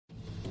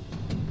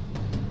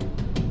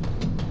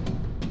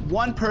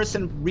one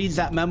person reads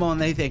that memo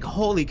and they think,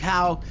 holy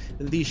cow,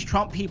 these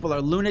Trump people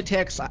are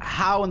lunatics.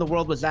 How in the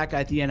world was that guy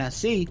at the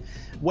NSC?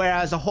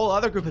 Whereas a whole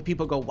other group of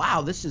people go,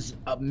 wow, this is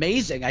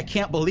amazing. I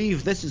can't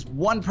believe this is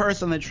one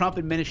person in the Trump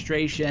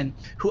administration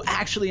who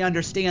actually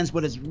understands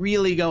what is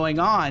really going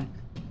on.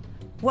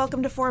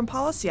 Welcome to Foreign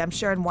Policy. I'm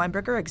Sharon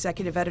Weinberger,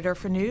 Executive Editor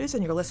for News,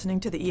 and you're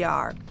listening to the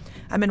ER.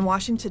 I'm in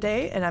Washington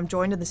today, and I'm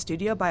joined in the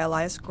studio by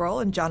Elias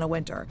Grohl and Jana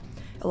Winter.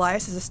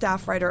 Elias is a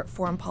staff writer at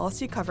Foreign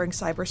Policy covering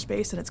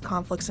cyberspace and its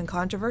conflicts and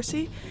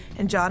controversy,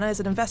 and Jana is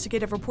an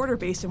investigative reporter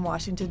based in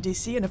Washington,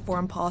 D.C. and a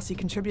foreign policy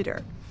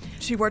contributor.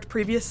 She worked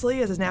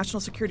previously as a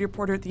national security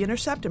reporter at The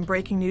Intercept and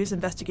breaking news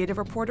investigative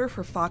reporter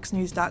for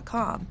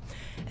FoxNews.com.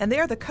 And they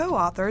are the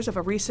co-authors of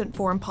a recent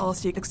foreign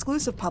policy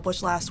exclusive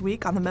published last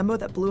week on the memo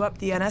that blew up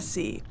the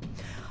NSC.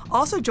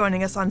 Also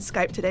joining us on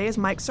Skype today is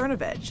Mike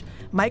Cernovich.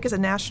 Mike is a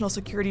national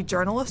security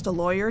journalist, a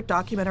lawyer,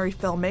 documentary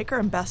filmmaker,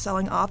 and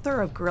best-selling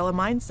author of Guerrilla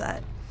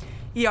Mindset.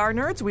 ER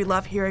nerds, we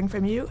love hearing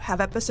from you.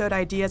 Have episode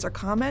ideas or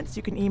comments,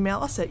 you can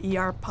email us at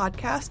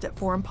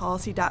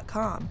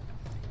erpodcast@foreignpolicy.com.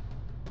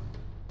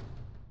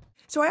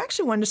 So I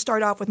actually wanted to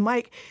start off with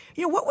Mike.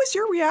 What was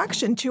your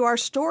reaction to our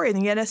story in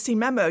the NSC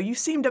memo? You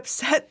seemed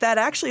upset that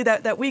actually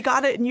that we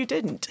got it and you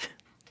didn't.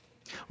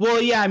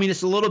 Well, yeah, I mean,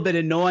 it's a little bit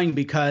annoying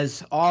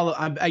because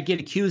I get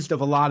accused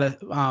of a lot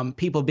of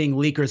people being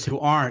leakers who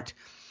aren't.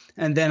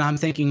 And then I'm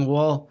thinking,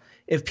 well,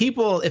 if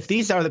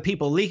these are the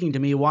people leaking to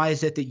me, why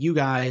is it that you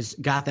guys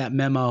got that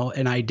memo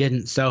and I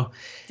didn't? So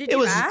did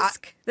you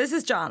ask? This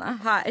is Jana.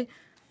 Hi.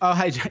 Oh,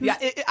 hi. Yeah,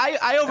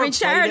 I overplayed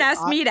Sharon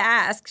asked me to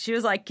ask. She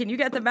was like, can you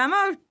get the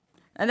memo?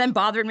 And then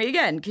bothered me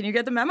again. Can you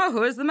get the memo?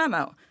 Who is the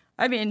memo?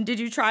 I mean, did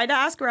you try to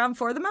ask around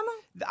for the memo?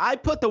 I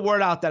put the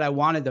word out that I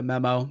wanted the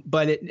memo,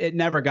 but it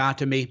never got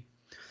to me,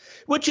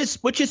 which is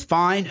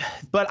fine.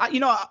 But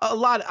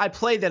I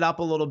played that up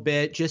a little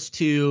bit just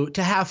to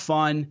have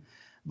fun,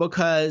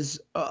 because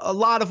a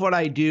lot of what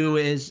I do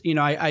is,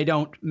 I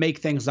don't make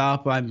things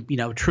up. I'm,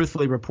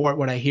 truthfully report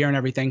what I hear and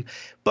everything.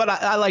 But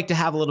I like to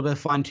have a little bit of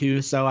fun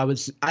too. So I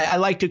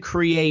like to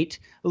create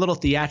a little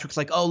theatrics,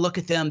 like, oh, look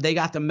at them. They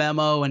got the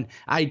memo and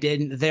I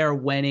didn't. They're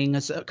winning.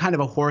 It's kind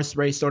of a horse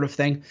race sort of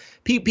thing.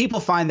 People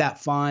find that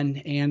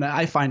fun, and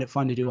I find it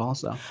fun to do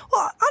also.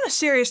 Well, on a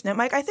serious note,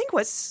 Mike, I think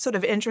what's sort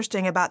of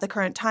interesting about the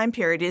current time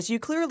period is you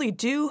clearly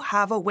do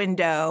have a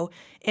window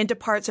into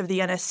parts of the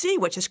NSC,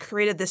 which has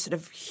created this sort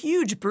of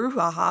huge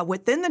brouhaha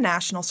within the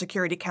National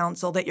Security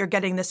Council that you're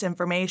getting this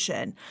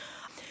information.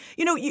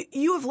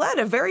 You have led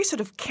a very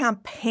sort of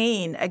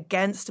campaign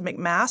against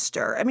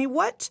McMaster. I mean,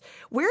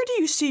 where do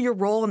you see your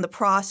role in the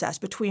process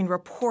between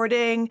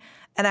reporting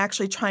and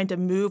actually trying to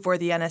move where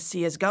the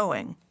NSC is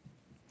going?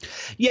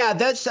 Yeah,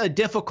 that's a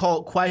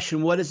difficult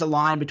question. What is the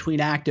line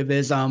between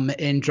activism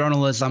and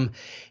journalism?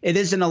 It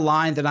isn't a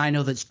line that I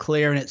know that's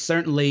clear, and it's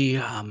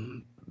certainly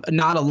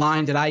not a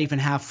line that I even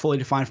have fully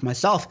defined for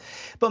myself.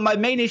 But my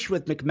main issue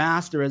with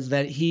McMaster is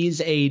that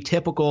he's a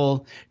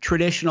typical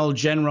traditional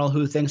general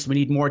who thinks we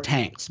need more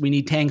tanks. We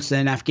need tanks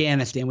in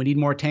Afghanistan. We need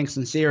more tanks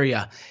in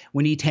Syria.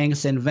 We need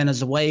tanks in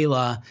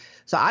Venezuela.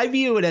 So I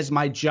view it as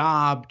my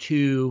job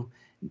to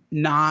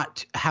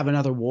not have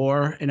another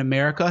war in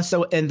America.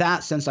 So in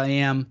that sense, I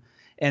am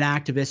an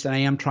activist, and I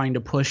am trying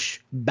to push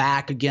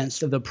back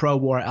against the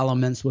pro-war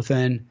elements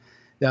within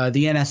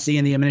the NSC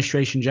and the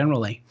administration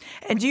generally.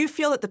 And do you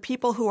feel that the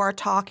people who are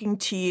talking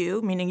to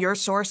you, meaning your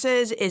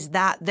sources, is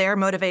that their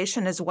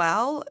motivation as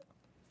well?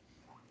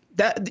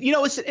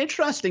 It's an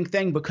interesting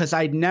thing, because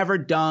I'd never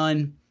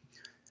done,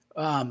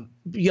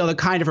 the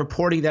kind of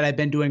reporting that I've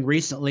been doing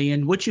recently.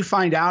 And what you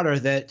find out are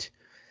that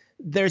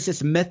there's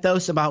this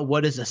mythos about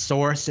what is a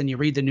source, and you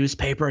read the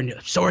newspaper and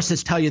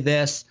sources tell you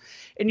this.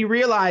 And you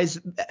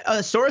realize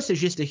a source is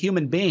just a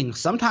human being.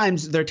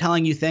 Sometimes they're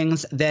telling you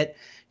things that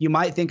you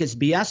might think is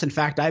BS. In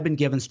fact, I've been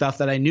given stuff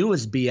that I knew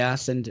was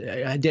BS and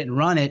I didn't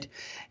run it.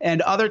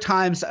 And other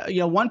times,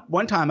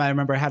 one time I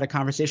remember I had a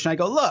conversation. I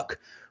go, look,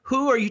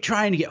 who are you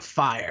trying to get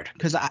fired?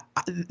 Because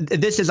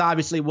this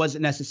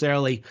wasn't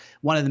necessarily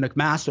one of the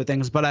McMaster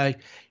things, but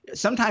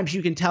sometimes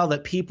you can tell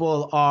that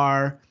people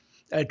are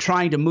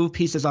trying to move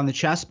pieces on the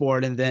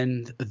chessboard, and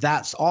then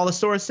that's all the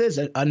source is,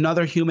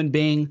 another human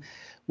being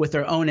with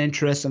their own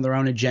interests and their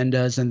own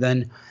agendas, and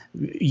then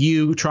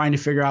you trying to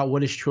figure out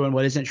what is true and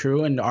what isn't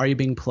true, and are you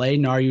being played,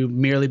 and are you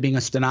merely being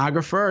a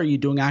stenographer, or are you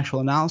doing actual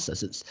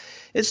analysis?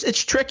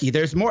 It's tricky.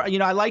 There's more.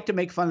 I like to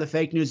make fun of the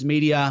fake news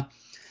media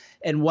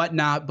and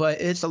whatnot,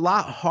 but it's a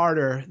lot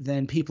harder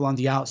than people on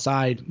the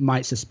outside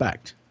might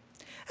suspect.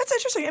 That's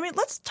interesting. I mean,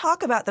 let's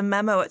talk about the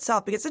memo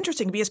itself, because it's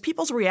interesting because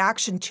people's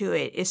reaction to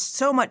it is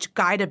so much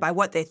guided by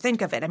what they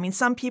think of it. I mean,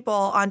 some people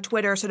on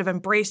Twitter sort of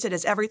embrace it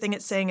as everything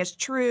it's saying is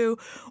true,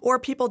 or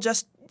people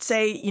just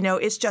say,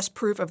 it's just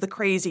proof of the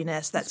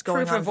craziness that's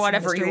going on. Proof of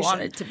whatever you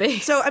want it to be.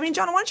 So, I mean,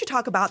 John, why don't you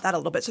talk about that a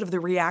little bit, sort of the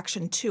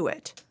reaction to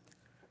it?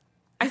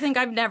 I think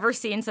I've never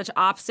seen such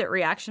opposite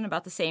reaction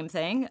about the same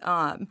thing.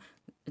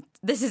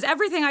 This is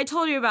everything I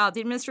told you about. The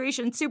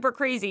administration's super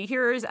crazy.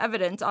 Here's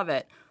evidence of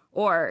it.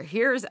 Or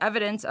here's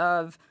evidence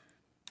of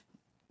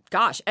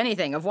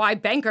anything of why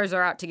bankers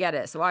are out to get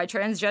us, why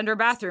transgender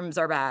bathrooms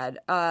are bad.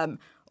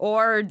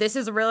 Or this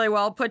is a really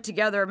well put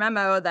together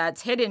memo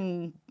that's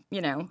hidden,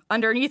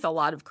 underneath a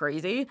lot of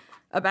crazy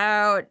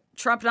about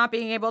Trump not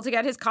being able to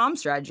get his comm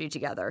strategy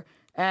together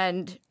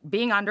and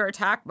being under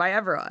attack by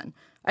everyone.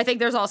 I think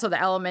there's also the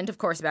element, of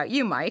course, about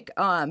you, Mike,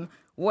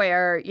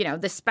 where,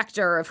 the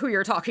specter of who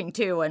you're talking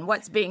to and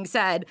what's being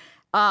said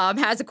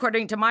has,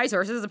 according to my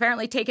sources,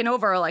 apparently taken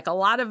over like a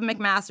lot of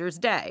McMaster's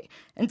day.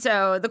 And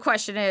so the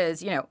question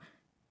is,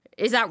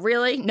 is that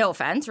really, no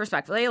offense,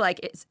 respectfully, like,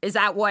 is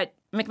that what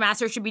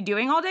McMaster should be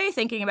doing all day,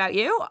 thinking about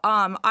you?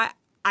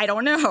 I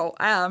don't know.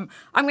 I'm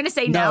going to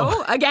say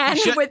no again,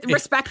 with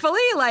respectfully,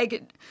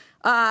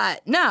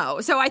 no.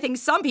 So I think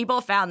some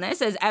people found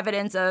this as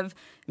evidence of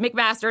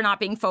McMaster not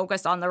being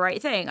focused on the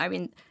right thing. I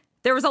mean,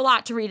 there was a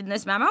lot to read in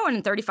this memo, and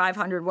in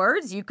 3,500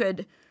 words, you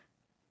could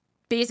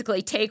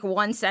basically take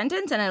one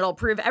sentence and it'll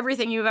prove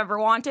everything you've ever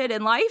wanted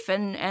in life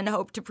and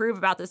hope to prove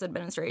about this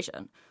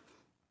administration.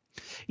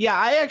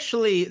 Yeah,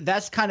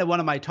 that's kind of one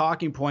of my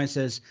talking points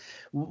is,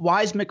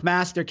 why does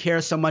McMaster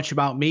care so much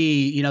about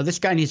me? This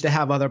guy needs to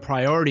have other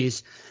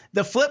priorities.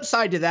 The flip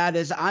side to that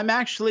is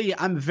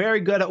I'm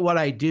very good at what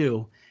I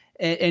do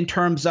in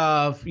terms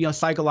of,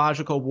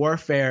 psychological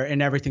warfare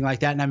and everything like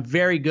that. And I'm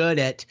very good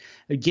at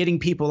getting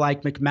people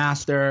like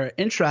McMaster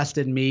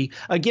interested in me.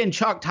 Again,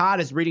 Chuck Todd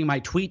is reading my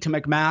tweet to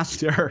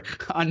McMaster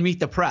on Meet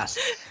the Press.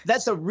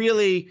 That's a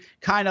really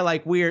kind of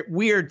like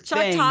weird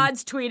thing. Chuck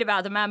Todd's tweet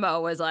about the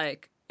memo was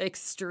like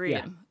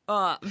extreme.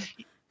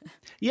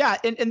 Yeah,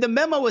 and the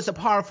memo was a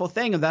powerful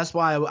thing, and that's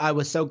why I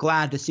was so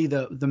glad to see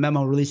the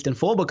memo released in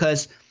full,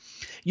 because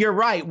you're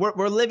right.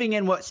 We're living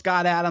in what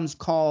Scott Adams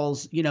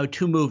calls,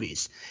 two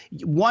movies.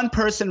 One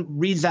person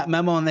reads that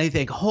memo and they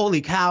think,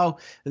 holy cow,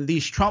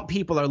 these Trump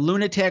people are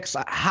lunatics.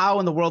 How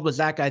in the world was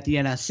that guy at the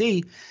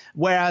NSC?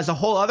 Whereas a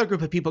whole other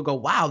group of people go,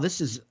 wow, this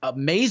is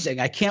amazing.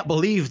 I can't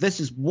believe this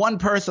is one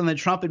person in the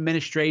Trump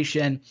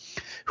administration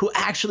who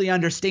actually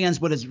understands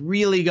what is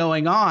really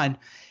going on.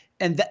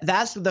 And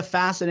that's the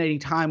fascinating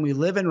time we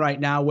live in right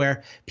now,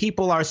 where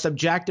people are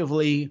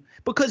subjectively,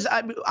 because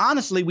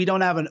honestly, we don't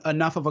have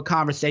enough of a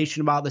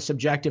conversation about the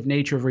subjective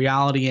nature of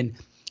reality and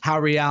how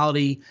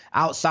reality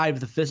outside of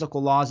the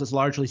physical laws is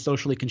largely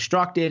socially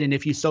constructed. And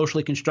if you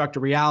socially construct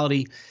a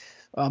reality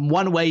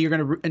one way, you're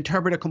going to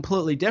interpret it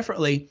completely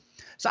differently.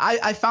 So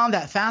I found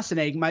that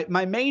fascinating.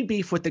 My main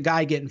beef with the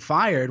guy getting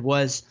fired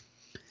was,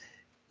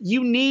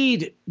 you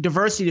need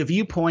diversity of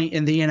viewpoint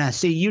in the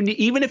NSC.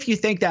 Even if you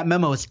think that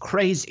memo is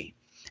crazy,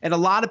 and a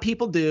lot of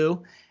people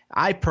do.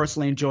 I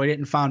personally enjoyed it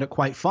and found it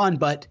quite fun,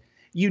 but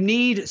you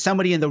need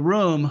somebody in the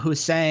room who's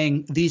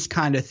saying these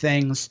kind of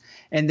things.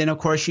 And then, of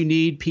course, you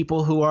need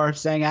people who are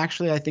saying,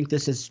 actually, I think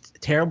this is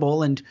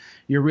terrible and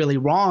you're really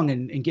wrong,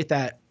 and get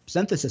that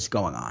synthesis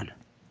going on.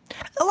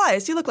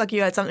 Elias, you look like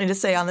you had something to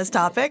say on this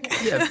topic.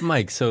 Yeah,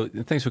 Mike, so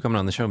thanks for coming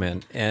on the show,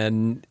 man.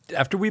 And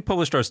after we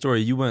published our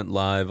story, you went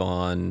live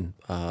on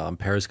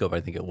Periscope,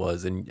 I think it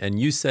was, and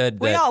you said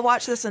that... We all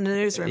watched this in the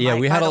newsroom, yeah,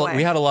 Mike,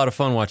 we had a lot of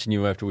fun watching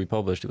you after we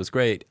published. It was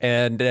great.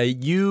 And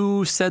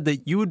you said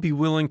that you would be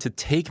willing to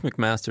take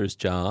McMaster's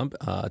job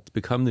to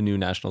become the new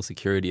national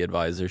security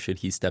advisor should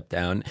he step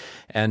down,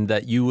 and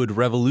that you would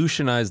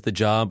revolutionize the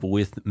job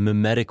with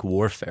mimetic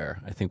warfare,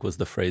 I think was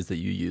the phrase that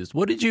you used.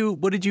 What did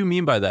you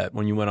mean by that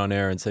when you went on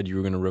air and said you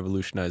were going to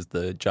revolutionize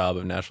the job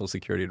of national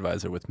security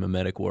advisor with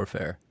mimetic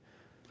warfare?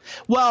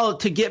 Well,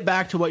 to get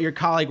back to what your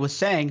colleague was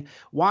saying,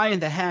 why in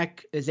the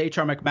heck is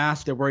H.R.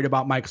 McMaster worried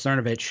about Mike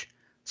Cernovich,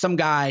 some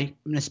guy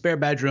in a spare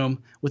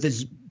bedroom with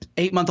his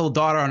 8-month-old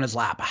daughter on his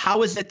lap?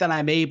 How is it that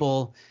I'm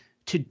able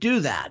to do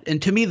that?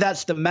 And to me,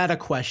 that's the meta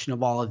question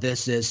of all of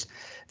this, is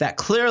that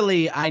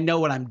clearly I know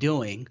what I'm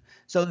doing.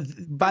 So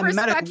by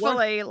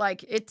respectfully,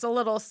 like, it's a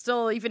little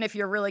still, even if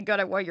you're really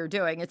good at what you're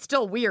doing, it's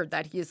still weird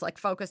that he's like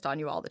focused on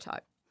you all the time.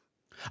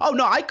 Oh,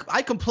 no,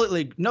 I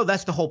completely – no,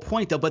 that's the whole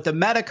point, though. But the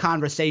meta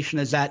conversation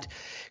is that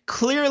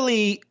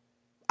clearly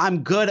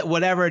I'm good at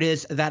whatever it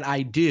is that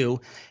I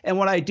do. And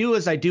what I do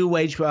is I do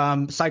wage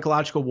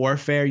psychological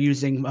warfare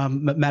using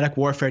mimetic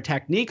warfare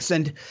techniques.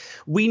 And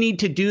we need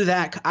to do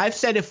that. I've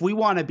said if we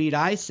want to beat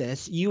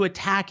ISIS, you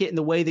attack it in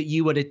the way that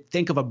you would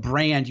think of a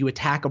brand. You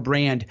attack a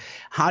brand.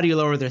 How do you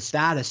lower their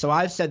status? So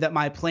I've said that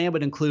my plan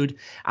would include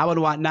 – I would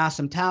want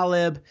Nassim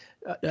Taleb,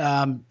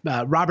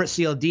 Robert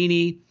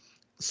Cialdini,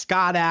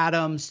 Scott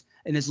Adams,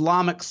 an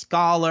Islamic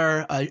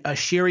scholar, a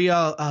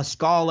Sharia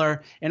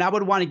scholar, and I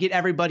would want to get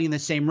everybody in the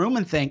same room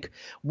and think,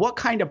 what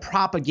kind of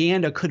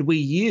propaganda could we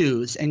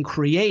use and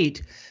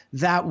create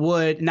that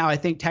would – now I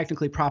think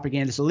technically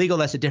propaganda is illegal.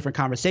 That's a different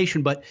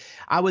conversation. But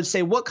I would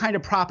say, what kind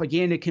of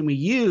propaganda can we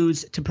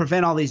use to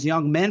prevent all these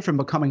young men from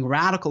becoming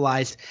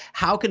radicalized?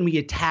 How can we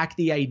attack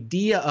the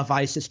idea of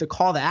ISIS, the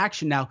call to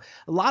action? Now,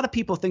 a lot of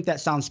people think that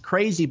sounds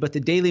crazy, but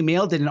the Daily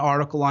Mail did an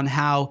article on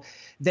how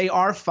they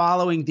are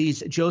following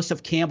these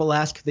Joseph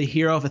Campbell-esque, the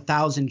hero of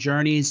 1,000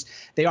 journeys.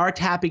 They are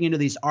tapping into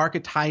these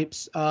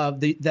archetypes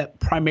that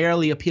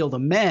primarily appeal to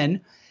men.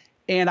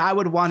 And I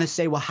would want to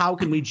say, well, how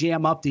can we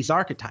jam up these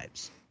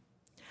archetypes?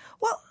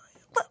 Well,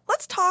 let's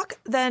let's talk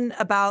then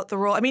about the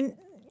role. I mean,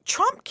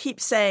 Trump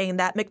keeps saying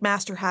that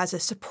McMaster has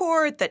his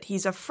support, that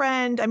he's a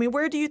friend. I mean,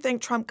 where do you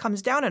think Trump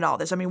comes down in all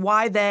this? I mean,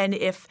 why is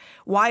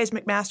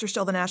McMaster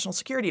still the national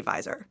security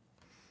advisor?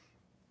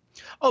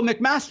 Oh,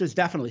 McMaster's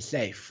definitely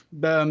safe.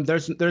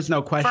 There's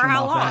no question For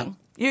how about long?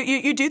 that.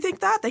 You do think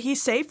that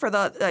he's safe for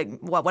the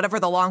whatever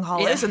the long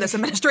haul is in this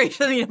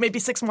administration, maybe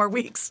 6 more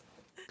weeks?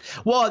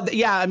 Well,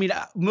 yeah, I mean,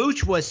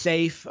 Mooch was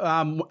safe.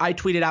 I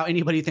tweeted out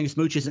anybody who thinks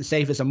Mooch isn't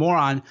safe is a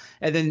moron.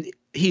 And then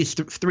he's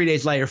 3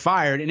 days later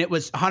fired. And it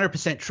was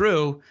 100%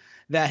 true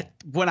that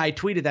when I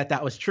tweeted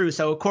that was true.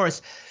 So, of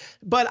course,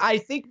 but I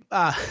think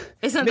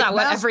isn't that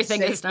what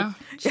everything is now?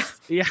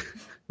 Yeah.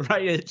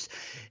 Right.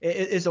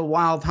 It's a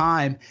wild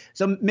time.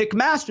 So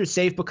McMaster's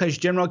safe because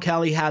General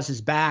Kelly has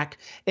his back,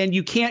 and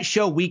you can't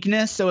show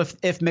weakness. So if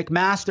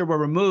McMaster were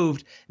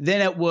removed, then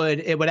it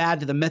would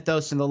add to the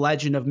mythos and the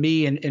legend of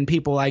me and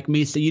people like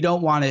me. So you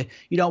don't want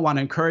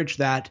to encourage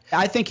that.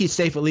 I think he's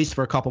safe at least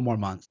for a couple more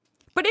months.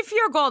 But if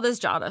your goal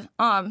is Jada,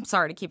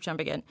 sorry to keep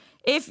jumping in.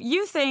 If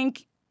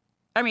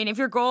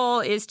your goal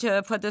is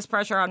to put this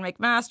pressure on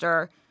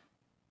McMaster,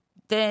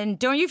 then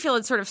don't you feel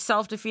it's sort of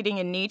self-defeating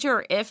in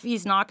nature if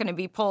he's not going to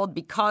be pulled,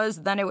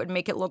 because then it would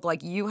make it look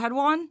like you had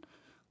won?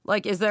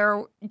 Like, do you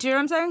know what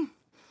I'm saying?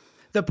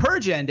 The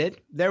purge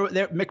ended.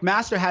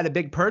 McMaster had a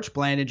big purge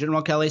plan, and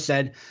General Kelly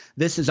said,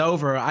 this is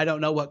over. I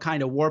don't know what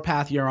kind of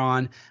warpath you're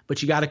on,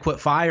 but you got to quit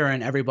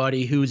firing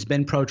everybody who's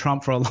been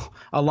pro-Trump for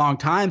a long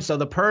time. So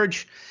the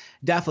purge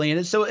definitely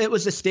ended. So it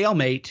was a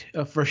stalemate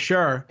for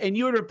sure. And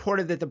you had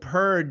reported that the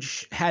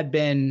purge had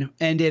been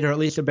ended, or at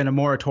least had been a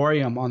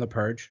moratorium on the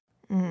purge.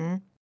 Mm-hmm.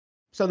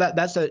 So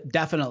that's a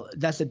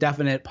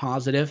definite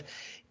positive.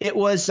 It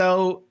was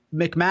so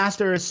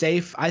McMaster is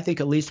safe, I think,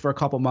 at least for a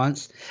couple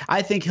months.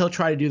 I think he'll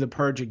try to do the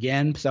purge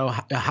again. So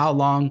how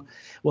long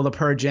will the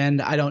purge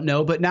end? I don't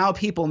know. But now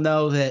people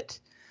know that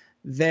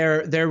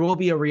there will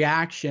be a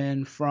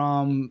reaction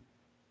from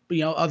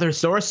other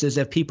sources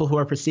if people who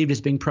are perceived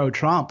as being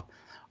pro-Trump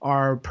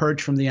are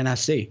purged from the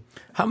NSC.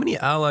 How many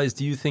allies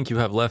do you think you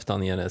have left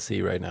on the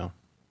NSC right now?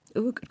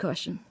 Ooh, good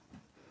question.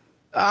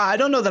 I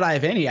don't know that I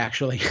have any,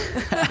 actually.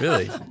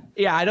 Really?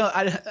 Yeah,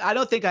 I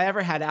don't think I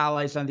ever had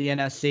allies on the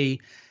NSC.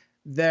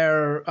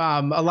 There,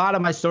 a lot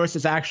of my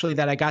sources actually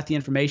that I got the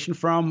information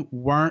from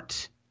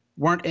weren't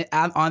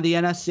on the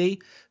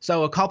NSC.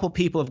 So a couple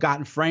people have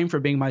gotten framed for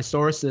being my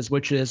sources,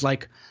 which is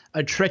like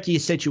a tricky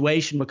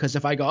situation, because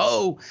if I go,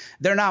 oh,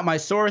 they're not my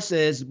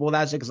sources, well,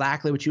 that's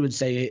exactly what you would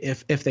say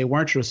if they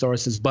weren't your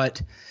sources.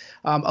 But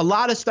a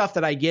lot of stuff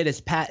that I get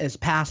is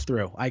pass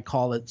through, I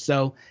call it.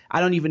 So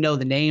I don't even know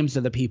the names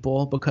of the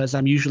people because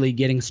I'm usually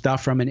getting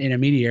stuff from an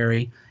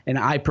intermediary, and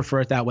I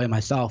prefer it that way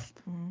myself.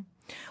 Mm-hmm.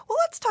 Well,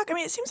 let's talk. I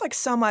mean, it seems like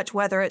so much,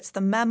 whether it's the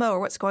memo or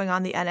what's going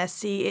on in the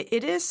NSC,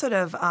 it is sort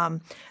of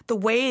the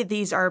way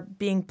these are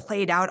being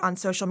played out on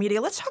social media.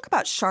 Let's talk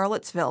about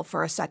Charlottesville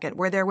for a second,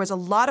 where there was a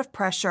lot of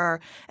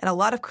pressure and a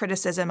lot of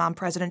criticism on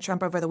President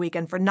Trump over the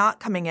weekend for not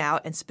coming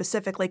out and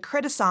specifically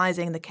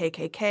criticizing the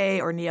KKK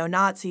or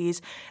neo-Nazis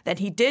that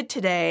he did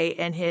today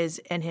in his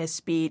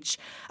speech.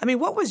 I mean,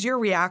 what was your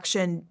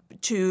reaction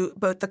to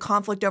both the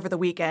conflict over the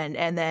weekend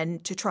and then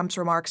to Trump's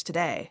remarks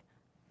today?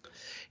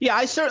 Yeah,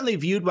 I certainly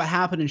viewed what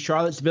happened in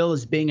Charlottesville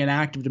as being an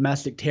act of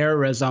domestic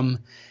terrorism,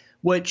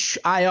 which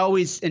I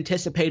always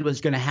anticipated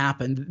was going to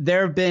happen.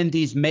 There have been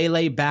these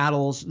melee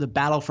battles, the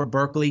battle for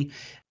Berkeley.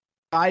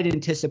 I'd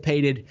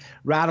anticipated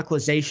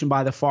radicalization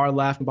by the far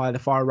left and by the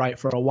far right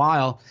for a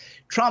while.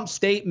 Trump's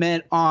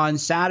statement on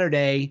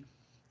Saturday,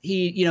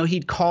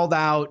 he'd called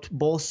out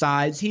both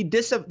sides.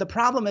 The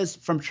problem is,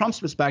 from Trump's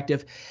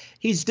perspective,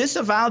 he's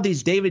disavowed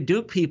these David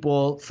Duke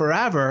people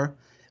forever.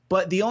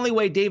 But the only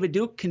way David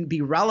Duke can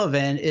be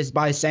relevant is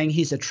by saying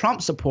he's a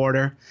Trump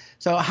supporter.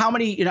 So how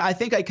many, I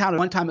think I counted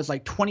one time it's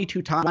like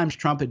 22 times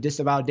Trump had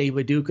disavowed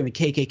David Duke and the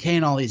KKK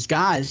and all these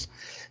guys.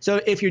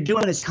 So if you're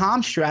doing this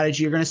comm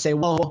strategy, you're going to say,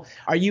 well,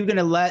 are you going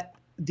to let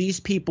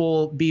these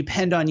people be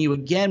pinned on you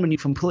again when you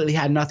completely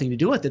had nothing to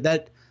do with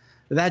it?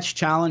 That's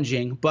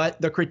challenging. But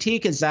the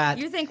critique is that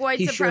you think white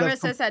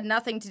supremacists had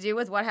nothing to do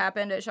with what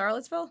happened at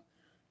Charlottesville?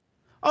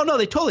 Oh, no,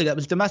 that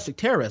was domestic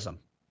terrorism.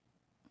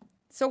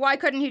 So why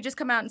couldn't he just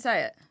come out and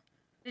say it?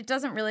 It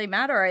doesn't really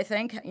matter, I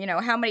think.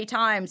 How many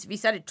times, if he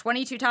said it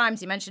 22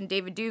 times, he mentioned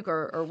David Duke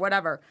or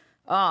whatever.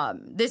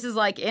 This is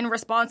like in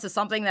response to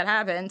something that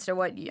happened.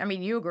 So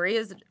you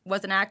agree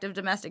was an act of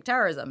domestic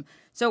terrorism.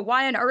 So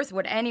why on earth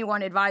would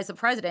anyone advise the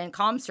president,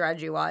 comm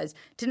strategy-wise,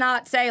 to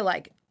not say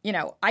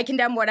I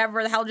condemn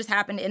whatever the hell just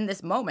happened in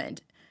this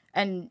moment,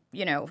 and,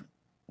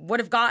 would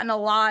have gotten a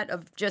lot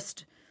of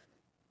just,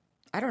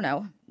 I don't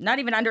know, not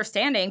even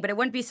understanding, but it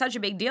wouldn't be such a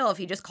big deal if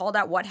he just called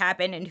out what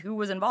happened and who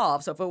was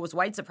involved. So if it was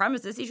white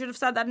supremacists, he should have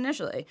said that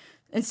initially,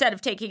 instead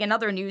of taking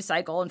another news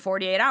cycle in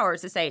 48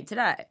 hours to say it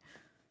today.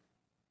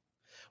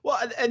 Well,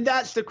 and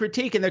that's the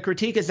critique. And the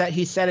critique is that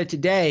he said it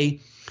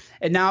today.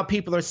 And now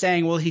people are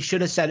saying, well, he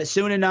should have said it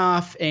soon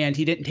enough, and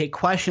he didn't take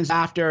questions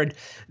after.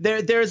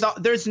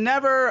 There's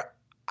never,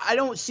 I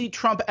don't see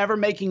Trump ever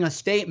making a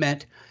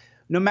statement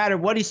no matter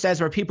what he says,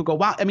 where people go,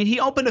 wow. I mean, he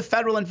opened a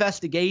federal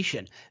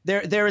investigation.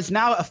 There is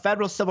now a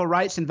federal civil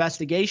rights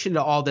investigation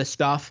to all this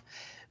stuff.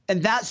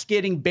 And that's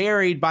getting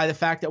buried by the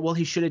fact that, well,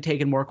 he should have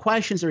taken more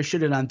questions or he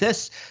should have done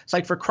this. It's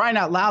like, for crying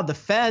out loud, the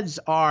feds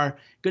are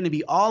going to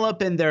be all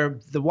up in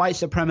the white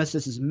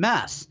supremacists'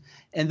 mess.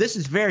 And this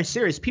is very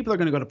serious. People are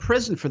going to go to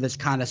prison for this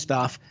kind of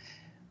stuff.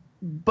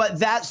 But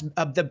that's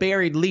the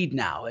buried lead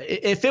now.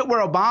 If it were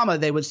Obama,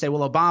 they would say,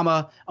 well,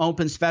 Obama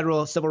opens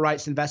federal civil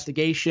rights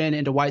investigation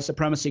into white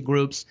supremacy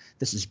groups.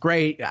 This is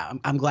great.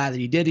 I'm glad that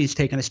he did. He's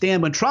taken a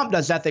stand. When Trump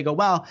does that, they go,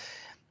 well,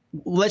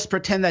 let's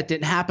pretend that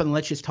didn't happen.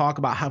 Let's just talk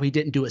about how he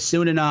didn't do it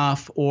soon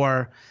enough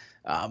or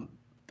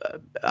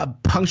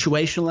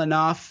punctuational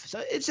enough.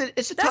 So it's a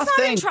tough thing. That's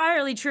not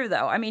entirely true,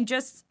 though. I mean,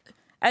 just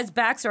as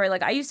backstory,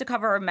 like, I used to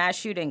cover mass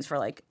shootings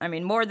for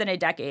more than a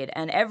decade.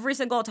 And every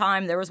single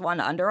time there was one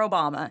under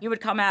Obama, he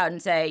would come out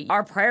and say,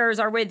 our prayers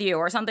are with you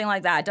or something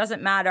like that. It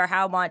doesn't matter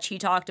how much he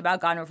talked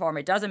about gun reform.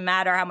 It doesn't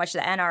matter how much the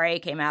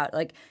NRA came out.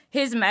 Like,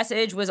 his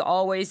message was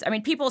always,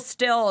 people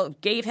still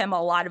gave him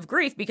a lot of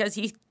grief because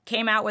he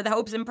came out with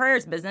hopes and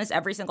prayers business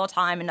every single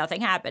time and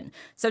nothing happened.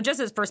 So just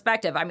as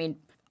perspective,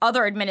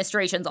 other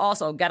administrations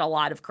also get a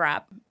lot of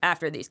crap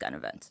after these kind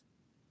of events.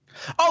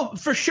 Oh,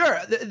 for sure.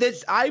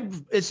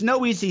 It's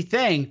no easy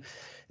thing.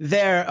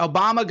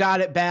 Obama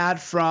got it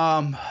bad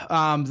from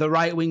the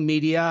right-wing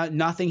media.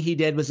 Nothing he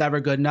did was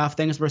ever good enough.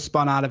 Things were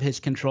spun out of his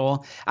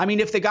control.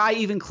 If the guy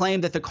even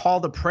claimed that the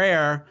call to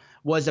prayer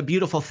was a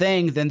beautiful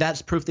thing, then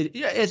that's proof that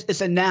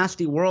it's a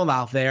nasty world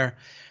out there,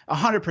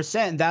 100%.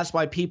 And that's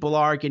why people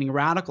are getting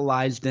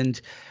radicalized,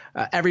 and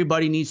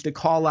everybody needs to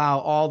call out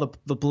all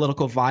the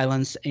political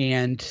violence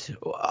and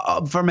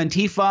from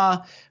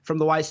Antifa, from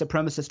the white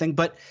supremacist thing.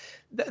 But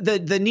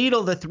the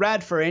needle, the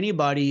thread for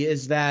anybody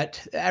is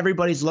that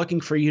everybody's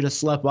looking for you to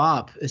slip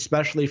up,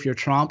 especially if you're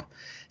Trump.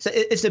 So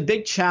it's a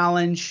big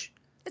challenge.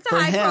 It's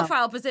a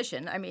high-profile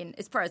position.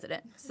 It's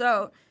president.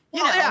 So,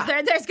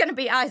 there's going to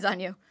be eyes on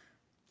you.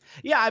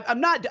 Yeah, I'm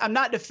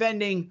not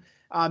defending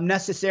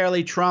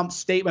necessarily Trump's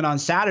statement on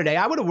Saturday.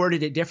 I would have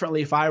worded it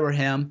differently if I were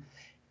him.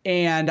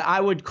 And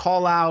I would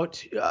call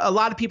out a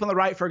lot of people on the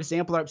right, for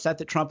example, are upset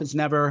that Trump has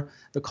never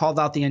called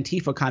out the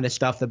Antifa kind of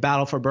stuff, the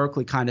Battle for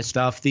Berkeley kind of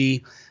stuff,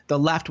 the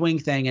left wing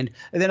thing. And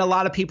then a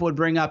lot of people would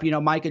bring up,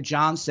 Micah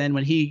Johnson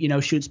when he,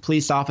 shoots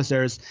police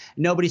officers.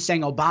 Nobody's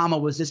saying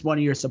Obama was just one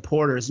of your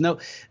supporters. No,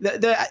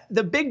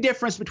 the big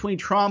difference between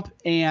Trump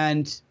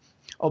and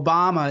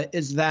Obama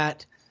is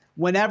that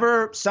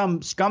whenever some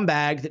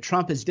scumbag that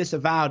Trump has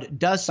disavowed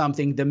does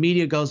something, the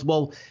media goes,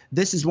 well,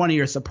 this is one of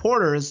your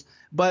supporters.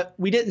 But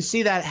we didn't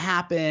see that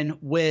happen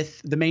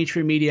with the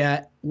mainstream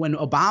media when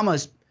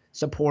Obama's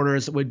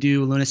supporters would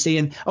do lunacy.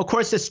 And, of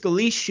course, the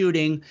Scalise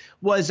shooting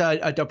was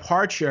a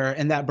departure,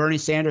 and that Bernie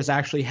Sanders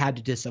actually had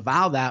to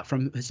disavow that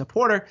from his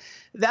supporter.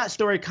 That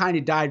story kind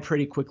of died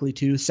pretty quickly,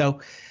 too.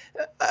 So,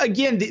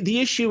 again, the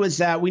issue is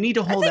that we need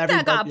to hold everybody. I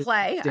think that got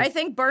play. I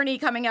think Bernie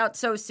coming out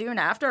so soon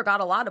after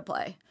got a lot of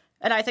play.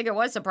 And I think it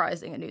was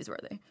surprising and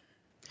newsworthy.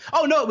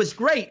 Oh, no, it was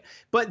great.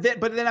 But then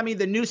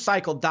the news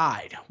cycle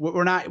died.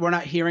 We're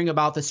not hearing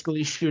about the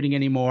Scalise shooting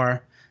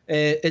anymore.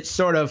 It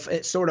sort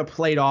of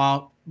played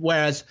off.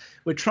 Whereas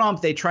with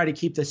Trump, they try to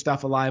keep this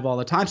stuff alive all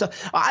the time. So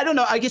I don't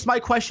know. I guess my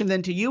question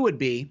then to you would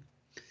be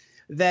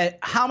that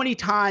how many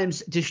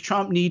times does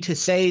Trump need to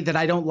say that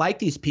I don't like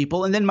these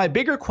people? And then my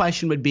bigger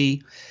question would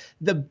be,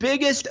 the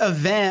biggest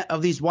event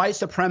of these white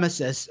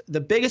supremacists, the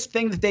biggest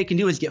thing that they can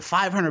do is get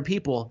 500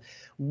 people.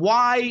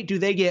 Why do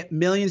they get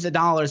millions of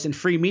dollars in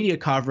free media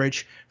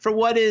coverage for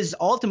what is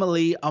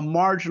ultimately a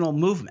marginal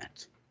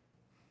movement?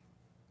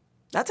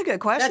 That's a good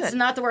question. That's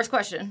not the worst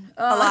question.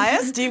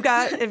 Elias,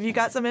 have you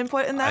got some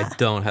input in that? I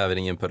don't have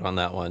any input on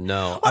that one,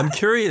 no. I'm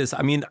curious.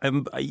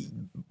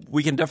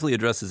 We can definitely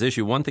address this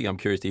issue. One thing I'm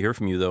curious to hear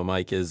from you, though,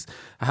 Mike, is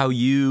how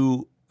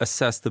you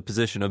assess the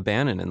position of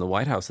Bannon in the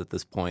White House at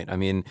this point. What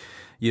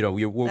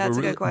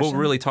we're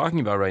really talking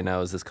about right now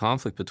is this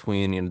conflict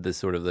between this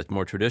sort of the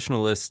more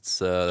traditionalists,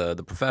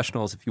 the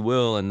professionals, if you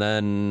will, and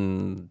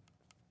then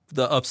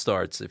the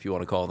upstarts, if you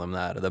want to call them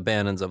that, the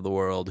Bannons of the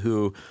world,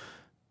 who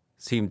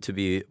seem to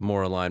be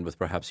more aligned with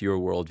perhaps your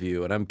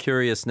worldview. And I'm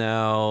curious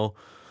now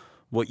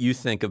what you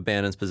think of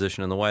Bannon's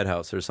position in the White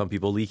House. There's some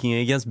people leaking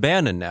against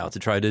Bannon now to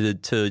try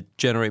to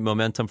generate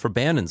momentum for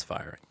Bannon's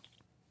firing.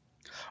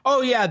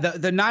 Oh, yeah.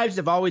 The knives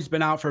have always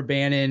been out for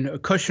Bannon.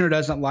 Kushner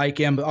doesn't like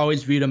him, but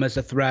always viewed him as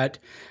a threat.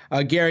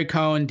 Gary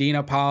Cohn,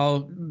 Dina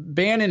Powell.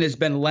 Bannon has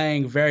been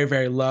laying very,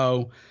 very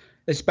low,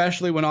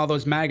 especially when all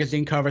those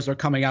magazine covers are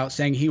coming out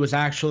saying he was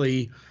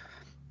actually,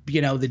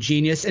 the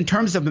genius. In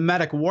terms of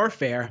mimetic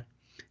warfare,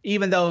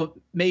 even though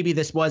maybe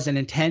this wasn't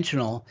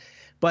intentional,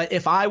 but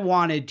if I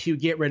wanted to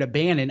get rid of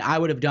Bannon, I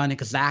would have done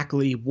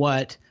exactly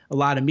what a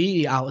lot of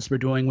media outlets were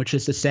doing, which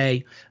is to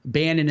say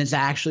Bannon is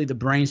actually the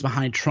brains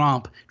behind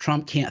Trump.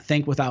 Trump can't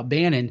think without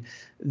Bannon.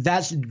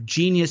 That's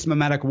genius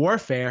mimetic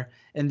warfare,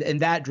 and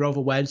that drove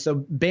a wedge.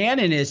 So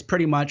Bannon is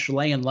pretty much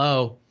laying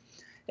low,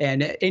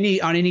 and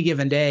on any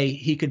given day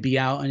he could be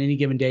out. On any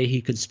given day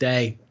he could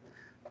stay.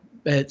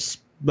 It's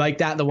like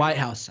that in the White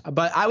House.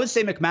 But I would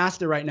say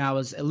McMaster right now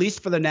is, at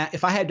least for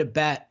if I had to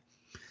bet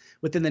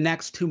within the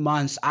next 2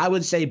 months, I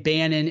would say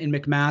Bannon and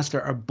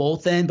McMaster are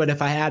both in. But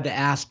if I had to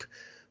ask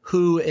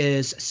who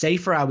is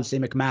safer, I would say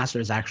McMaster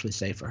is actually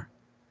safer.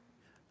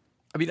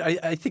 I mean,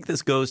 I think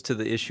this goes to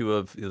the issue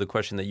of the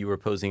question that you were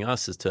posing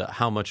us as to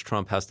how much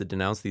Trump has to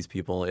denounce these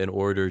people in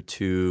order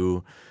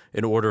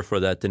for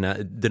that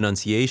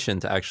denunciation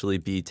to actually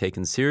be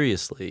taken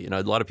seriously.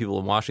 A lot of people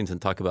in Washington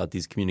talk about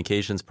these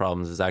communications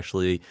problems as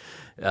actually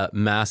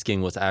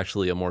masking what's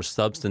actually a more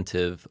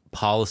substantive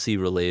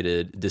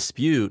policy-related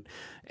dispute.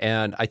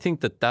 And I think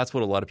that that's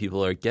what a lot of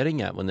people are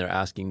getting at when they're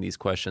asking these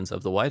questions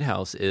of the White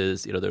House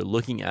is, they're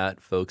looking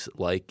at folks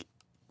like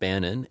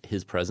Bannon,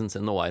 his presence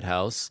in the White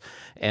House.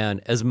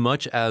 And as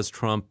much as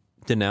Trump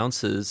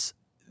denounces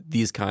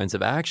these kinds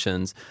of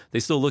actions, they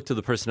still look to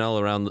the personnel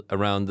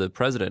around the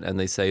president and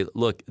they say,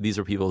 look, these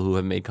are people who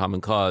have made common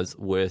cause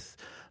with,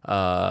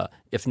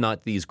 if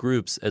not these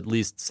groups, at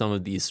least some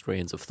of these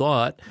strains of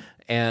thought.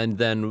 And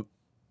then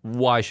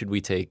why should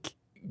we take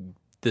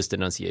this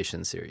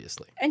denunciation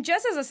seriously? And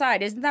just as a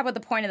side, isn't that what the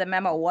point of the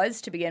memo was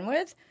to begin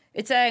with?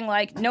 It's saying,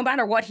 like, no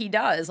matter what he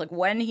does, like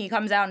when he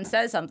comes out and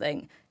says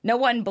something, no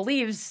one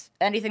believes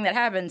anything that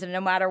happens. And no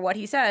matter what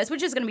he says,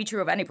 which is going to be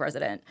true of any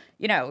president,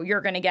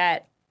 you're going to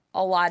get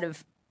a lot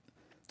of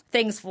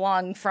things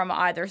flung from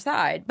either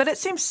side. But it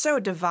seems so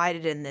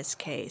divided in this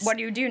case. What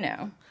do you do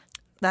now?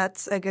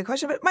 That's a good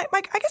question. But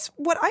Mike, I guess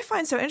what I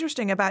find so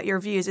interesting about your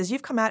views is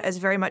you've come out as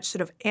very much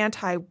sort of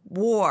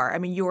anti-war. I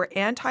mean, you were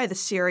anti the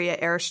Syria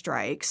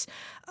airstrikes.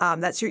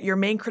 That's your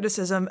main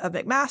criticism of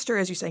McMaster,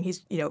 is you're saying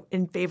he's,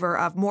 in favor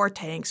of more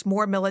tanks,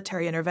 more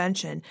military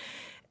intervention.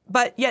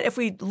 But yet, if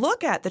we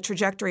look at the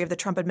trajectory of the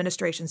Trump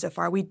administration so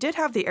far, we did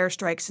have the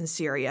airstrikes in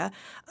Syria.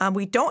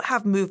 We don't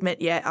have movement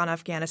yet on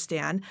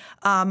Afghanistan.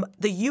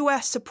 The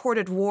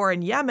U.S.-supported war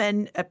in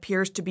Yemen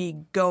appears to be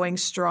going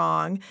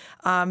strong.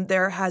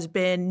 There has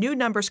been new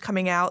numbers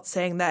coming out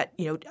saying that,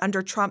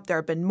 under Trump, there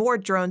have been more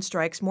drone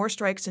strikes, more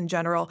strikes in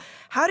general.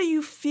 How do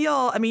you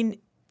feel,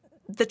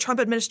 the Trump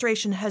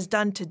administration has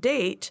done to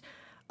date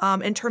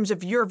in terms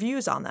of your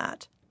views on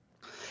that?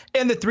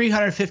 And the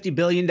 $350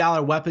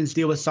 billion weapons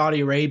deal with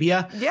Saudi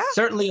Arabia. Yeah.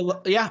 Certainly,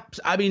 yeah.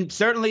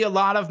 Certainly a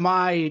lot of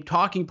my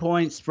talking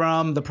points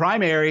from the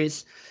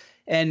primaries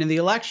and in the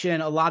election,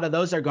 a lot of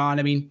those are gone.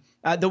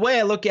 The way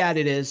I look at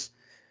it is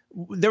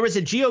there was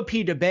a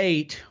GOP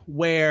debate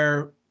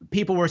where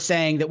people were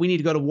saying that we need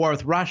to go to war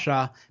with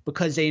Russia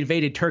because they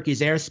invaded Turkey's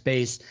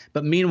airspace.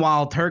 But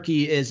meanwhile,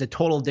 Turkey is a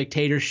total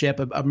dictatorship,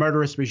 a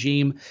murderous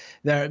regime.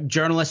 The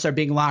journalists are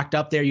being locked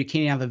up there. You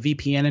can't have a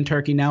VPN in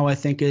Turkey now, I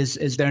think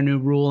is their new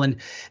rule. And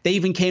they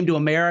even came to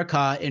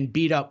America and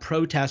beat up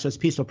protesters,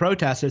 peaceful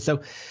protesters.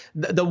 So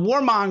the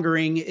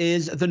warmongering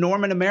is the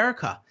norm in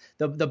America.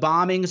 The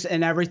bombings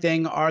and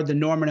everything are the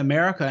norm in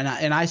America.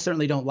 And I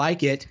certainly don't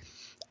like it.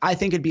 I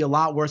think it'd be a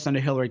lot worse under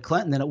Hillary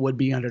Clinton than it would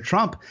be under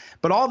Trump.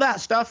 But all that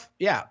stuff,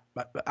 yeah,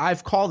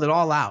 I've called it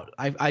all out.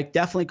 I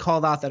definitely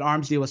called out that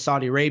arms deal with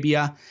Saudi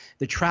Arabia.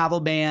 The travel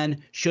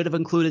ban should have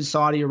included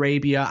Saudi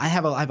Arabia. I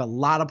have a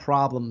lot of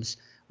problems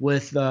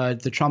with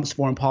the Trump's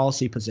foreign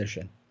policy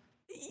position.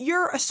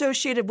 You're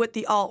associated with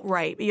the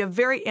alt-right. You have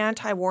very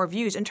anti-war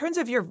views. In terms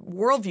of your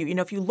worldview,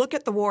 if you look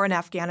at the war in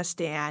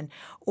Afghanistan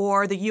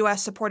or the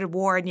U.S.-supported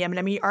war in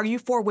Yemen, are you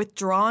for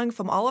withdrawing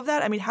from all of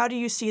that? How do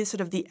you see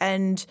sort of the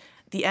end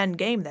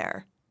game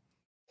there?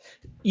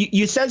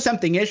 You said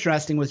something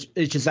interesting, which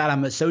is that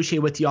I'm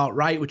associated with the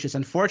alt-right, which is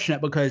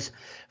unfortunate because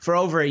for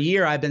over a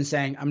year I've been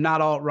saying I'm not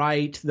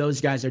alt-right.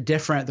 Those guys are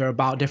different. They're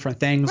about different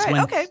things.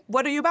 Right. Okay.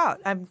 What are you about?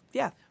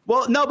 Yeah.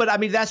 Well, no, but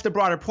that's the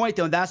broader point,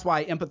 though. And that's why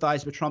I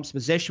empathize with Trump's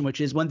position, which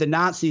is when the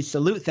Nazi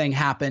salute thing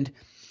happened,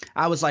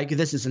 I was like,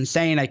 this is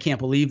insane. I can't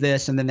believe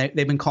this. And then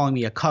they've been calling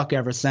me a cuck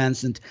ever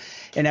since and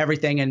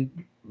everything.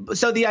 And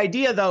so the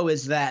idea, though,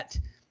 is that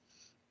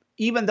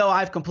even though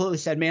I've completely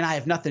said, man, I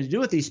have nothing to do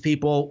with these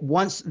people,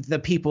 once the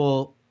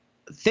people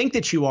think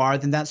that you are,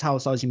 then that's how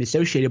it's always going to be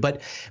associated.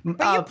 But you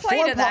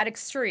play to that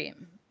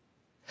extreme.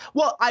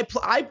 Well,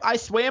 I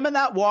swam in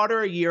that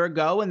water a year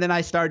ago, and then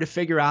I started to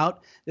figure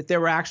out that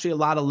there were actually a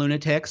lot of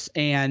lunatics,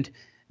 and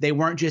they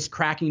weren't just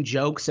cracking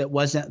jokes. It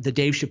wasn't the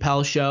Dave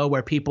Chappelle show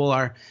where people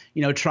are,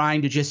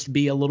 trying to just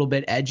be a little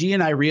bit edgy.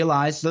 And I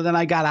realized, so then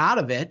I got out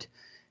of it,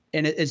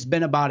 and it's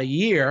been about a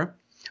year.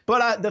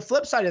 But the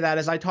flip side of that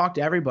is I talk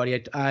to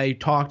everybody. I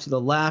talk to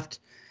the left.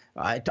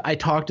 I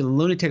talk to the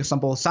lunatics on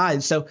both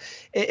sides. So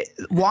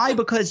why?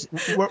 Because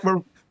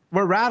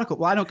we're radical.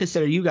 Well, I don't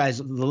consider you guys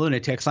the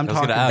lunatics. I'm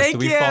talking. Do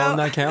we fall in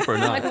that camp or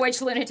not? Like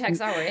which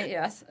lunatics are we?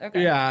 Yes.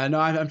 Okay. Yeah. No,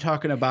 I'm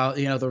talking about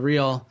the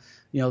real,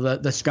 the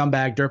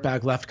scumbag,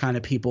 dirtbag left kind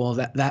of people.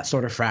 That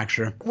sort of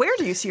fracture. Where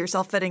do you see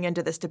yourself fitting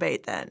into this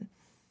debate then?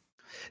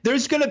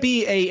 There's going to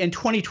be in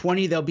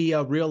 2020, there'll be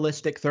a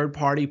realistic third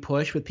party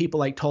push with people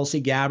like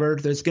Tulsi Gabbard.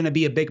 There's going to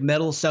be a big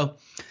middle. So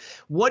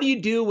what do you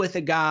do with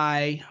a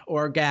guy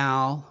or a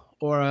gal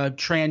or a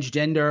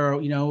transgender,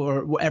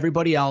 or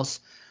everybody else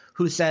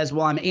who says,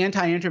 well, I'm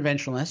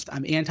anti-interventionist.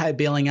 I'm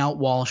anti-bailing out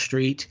Wall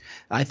Street.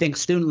 I think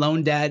student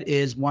loan debt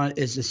is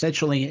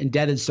essentially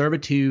indebted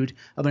servitude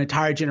of an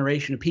entire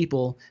generation of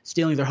people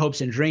stealing their hopes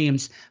and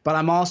dreams. But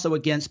I'm also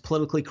against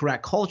politically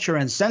correct culture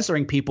and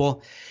censoring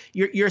people.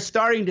 You're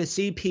starting to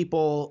see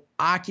people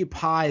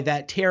occupy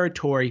that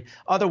territory.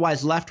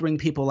 Otherwise, left-wing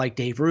people like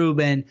Dave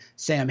Rubin,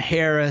 Sam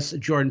Harris,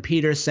 Jordan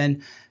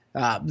Peterson,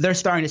 they're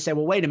starting to say,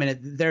 well, wait a minute,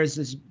 there's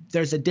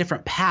a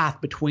different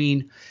path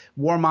between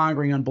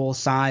warmongering on both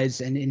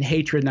sides and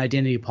hatred and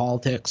identity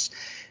politics.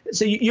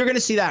 So you're going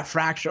to see that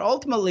fracture.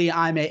 Ultimately,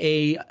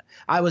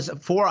 I was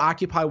for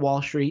Occupy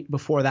Wall Street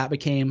before that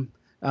became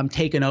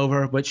taken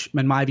over, which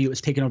in my view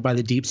was taken over by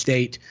the deep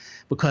state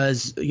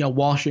because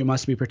Wall Street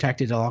must be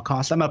protected at all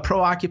costs. I'm a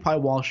pro-Occupy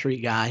Wall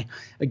Street guy,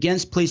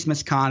 against police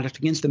misconduct,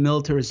 against the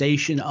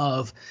militarization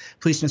of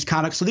police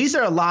misconduct. So these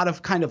are a lot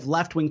of kind of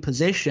left-wing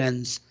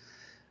positions,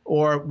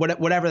 or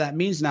whatever that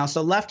means now.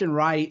 So left and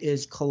right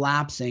is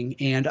collapsing.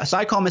 And so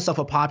I call myself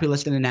a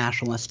populist and a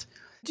nationalist.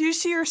 Do you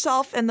see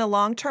yourself in the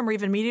long term or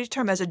even medium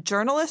term as a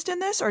journalist in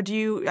this? Or do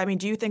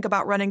you think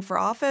about running for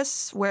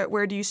office?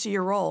 Where do you see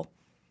your role?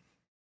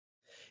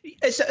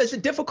 It's a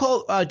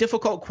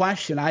difficult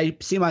question. I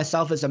see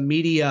myself as a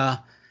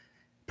media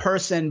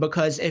person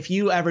because if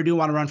you ever do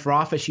want to run for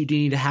office, you do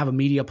need to have a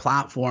media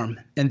platform.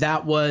 And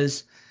that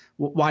was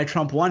why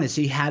Trump won, is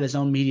he had his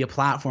own media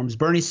platforms.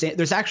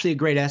 There's actually a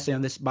great essay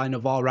on this by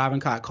Naval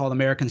Ravikant called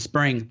American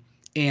Spring.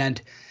 And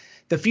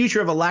the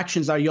future of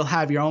elections are you'll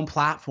have your own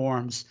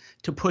platforms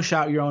to push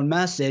out your own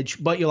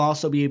message, but you'll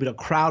also be able to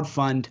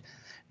crowdfund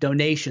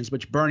donations,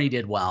 which Bernie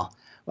did well.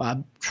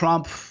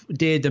 Trump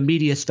did the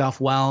media stuff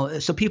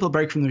well. So people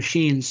break from the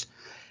machines.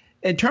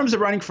 In terms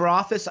of running for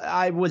office,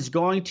 I was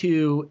going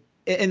to,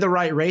 in the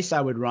right race,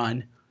 I would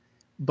run.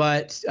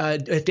 But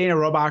if Dana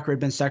Rohrabacher had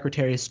been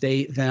Secretary of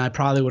State, then I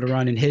probably would have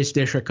run in his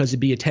district because it'd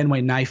be a 10-way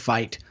knife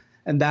fight.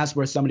 And that's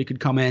where somebody could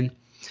come in.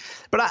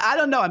 But I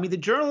don't know. I mean, the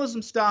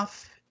journalism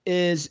stuff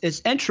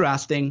is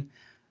interesting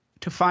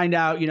to find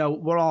out,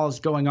 what all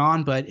is going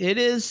on. But it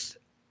is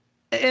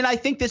 – and I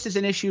think this is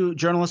an issue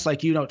journalists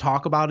like you don't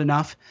talk about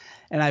enough.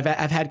 And I've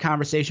had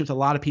conversations with a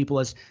lot of people.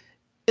 It's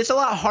a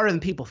lot harder than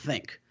people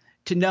think.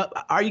 To know,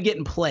 are you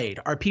getting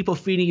played? Are people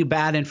feeding you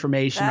bad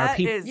information?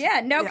 Kidding. Yeah.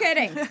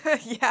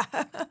 Yeah.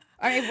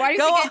 I mean, why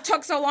do you think it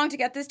took so long to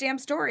get this damn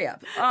story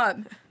up?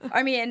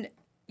 I mean,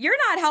 you're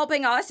not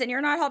helping us and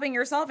you're not helping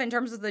yourself in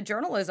terms of the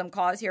journalism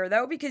cause here,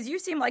 though, because you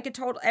seem like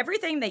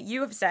everything that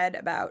you have said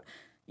about,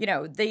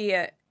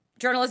 the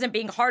journalism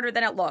being harder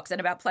than it looks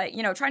and about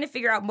trying to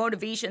figure out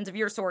motivations of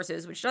your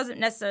sources, which doesn't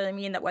necessarily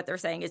mean that what they're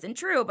saying isn't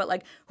true, but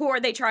like, who are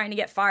they trying to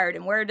get fired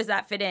and where does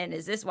that fit in?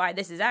 Is this why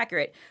this is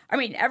accurate? I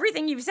mean,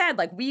 everything you've said,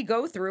 like we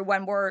go through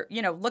when we're,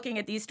 looking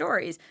at these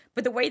stories,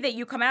 but the way that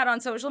you come out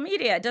on social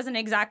media doesn't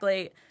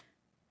exactly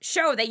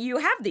show that you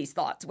have these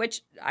thoughts,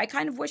 which I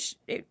kind of wish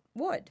it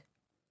would.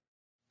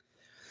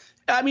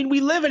 I mean,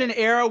 we live in an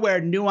era where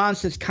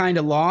nuance is kind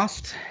of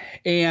lost.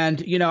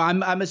 And,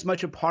 I'm as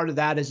much a part of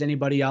that as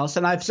anybody else.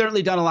 And I've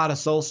certainly done a lot of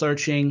soul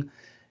searching,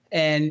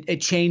 and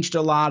it changed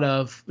a lot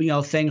of,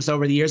 things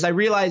over the years. I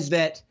realized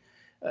that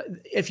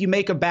if you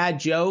make a bad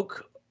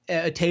joke,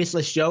 a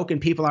tasteless joke, and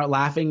people aren't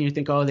laughing, you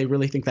think, oh, they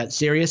really think that's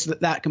serious,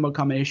 that can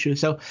become an issue.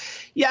 So,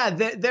 yeah,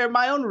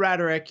 my own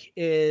rhetoric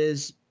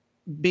is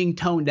being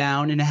toned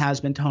down, and it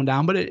has been toned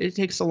down, but it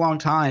takes a long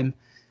time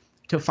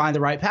to find the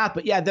right path.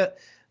 But, yeah,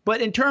 But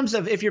in terms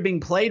of if you're being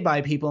played by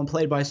people and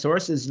played by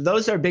sources,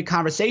 those are a big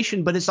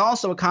conversation, but it's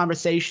also a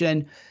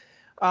conversation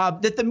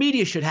that the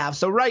media should have.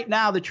 So right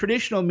now, the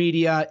traditional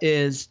media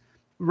is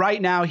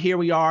right now, here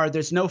we are,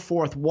 there's no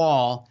fourth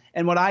wall.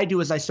 And what I do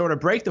is I sort of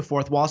break the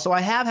fourth wall. So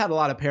I have had a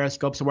lot of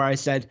periscopes where I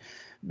said,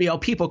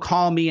 people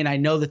call me and I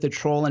know that they're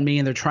trolling me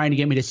and they're trying to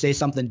get me to say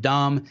something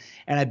dumb.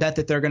 And I bet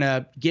that they're going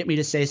to get me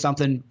to say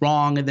something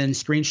wrong and then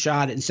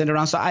screenshot it and send it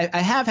around. So I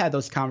have had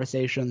those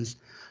conversations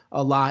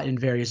a lot in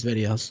various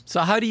videos. So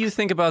how do you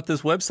think about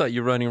this website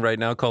you're running right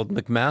now called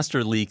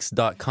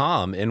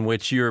McMasterleaks.com, in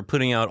which you're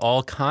putting out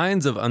all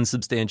kinds of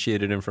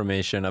unsubstantiated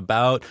information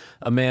about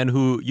a man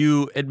who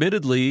you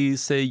admittedly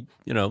say,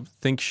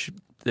 think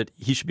that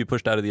he should be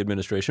pushed out of the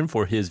administration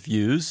for his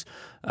views?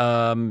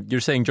 You're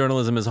saying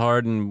journalism is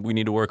hard and we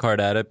need to work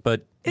hard at it,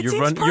 but you're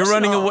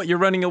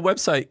running a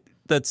website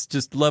that's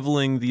just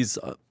leveling these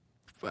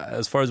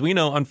as far as we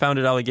know,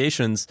 unfounded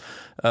allegations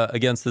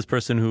against this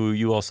person who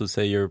you also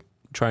say you're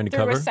trying to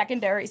cover? Through a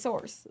secondary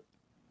source.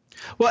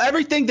 Well,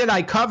 everything that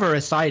I cover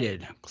is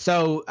cited.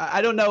 So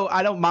I don't know.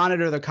 I don't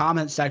monitor the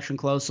comment section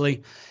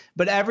closely,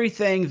 but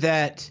everything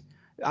that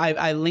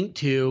I linked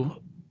to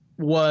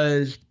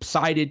was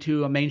cited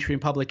to a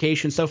mainstream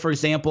publication. So, for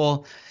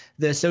example,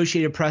 the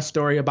Associated Press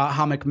story about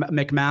how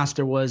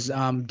McMaster was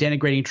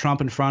denigrating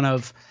Trump in front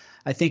of,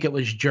 I think it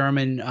was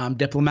German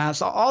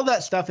diplomats. All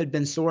that stuff had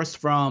been sourced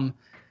from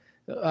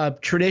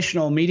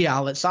traditional media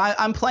outlets. So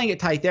I'm playing it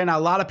tight there. Now,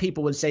 a lot of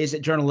people would say, is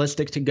it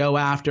journalistic to go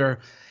after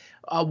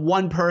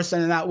one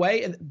person in that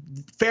way? And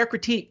fair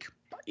critique.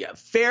 Yeah,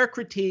 fair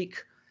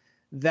critique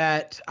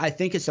that I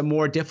think it's a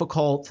more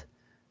difficult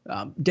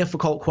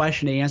difficult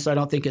question to answer. I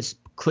don't think it's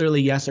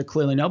clearly yes or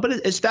clearly no, but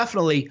it's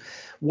definitely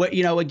what,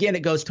 again,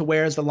 it goes to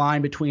where's the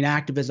line between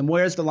activism?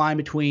 Where's the line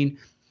between,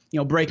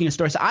 breaking a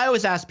story? So I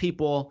always ask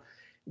people,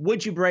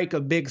 would you break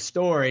a big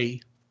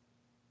story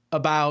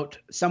about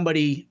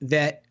somebody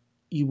that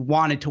you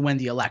wanted to win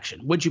the election?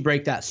 Would you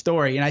break that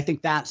story? And I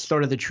think that's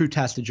sort of the true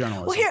test of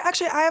journalism. Well, here,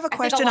 actually, I have a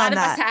question on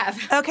that. A lot of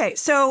us have. Okay,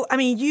 so,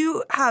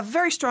 you have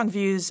very strong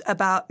views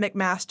about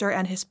McMaster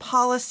and his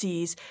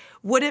policies.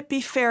 Would it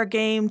be fair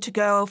game to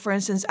go, for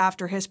instance,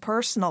 after his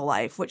personal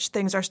life, which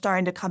things are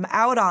starting to come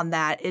out on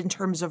that in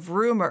terms of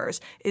rumors?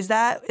 Is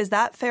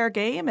that fair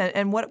game?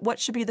 And what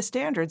should be the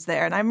standards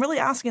there? And I'm really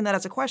asking that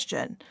as a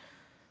question.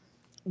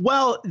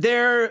 Well,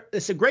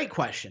 it's a great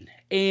question.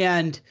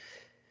 And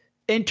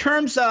in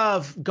terms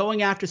of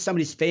going after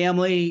somebody's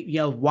family,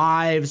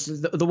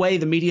 wives, the way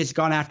the media has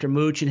gone after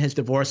Mooch and his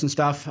divorce and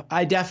stuff,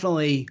 I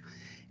definitely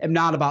am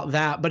not about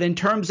that. But in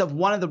terms of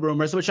one of the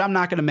rumors, which I'm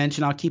not going to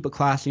mention, I'll keep it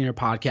classy in your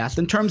podcast.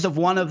 In terms of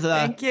one of the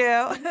Thank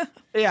you.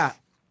 Yeah.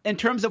 In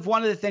terms of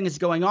one of the things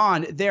going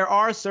on, there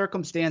are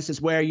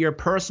circumstances where your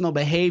personal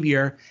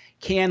behavior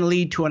can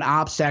lead to an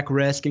OPSEC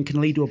risk and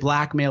can lead to a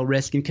blackmail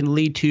risk and can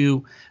lead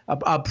to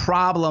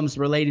problems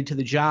related to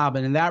the job.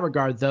 And in that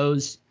regard,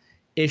 those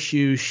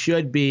issues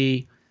should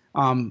be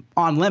on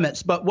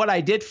limits. But what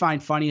I did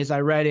find funny is I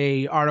read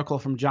an article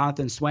from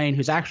Jonathan Swain,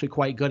 who's actually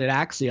quite good at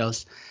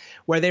Axios,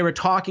 where they were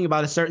talking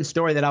about a certain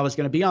story that I was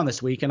going to be on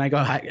this week. And I go,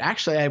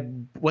 I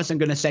wasn't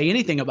going to say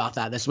anything about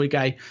that this week.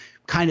 I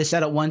kind of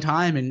said it one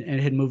time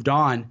and had moved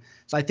on.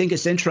 So I think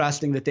it's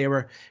interesting that they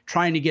were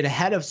trying to get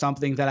ahead of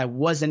something that I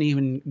wasn't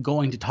even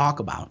going to talk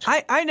about.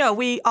 I know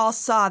we all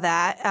saw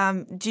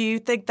that. Do you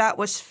think that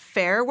was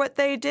fair what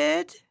they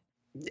did?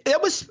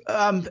 It was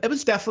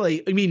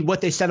definitely,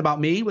 what they said about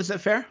me, was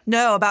that fair?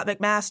 No, about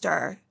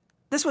McMaster.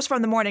 This was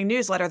from the morning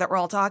newsletter that we're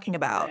all talking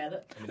about,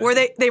 where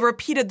they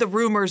repeated the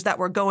rumors that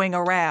were going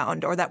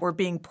around or that were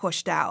being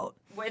pushed out.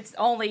 It's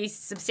only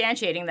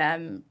substantiating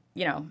them,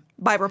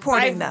 by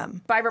reporting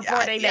them. By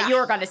reporting that you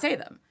were going to say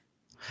them.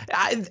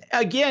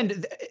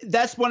 Again,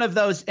 that's one of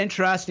those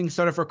interesting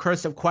sort of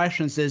recursive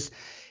questions is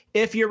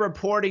if you're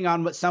reporting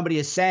on what somebody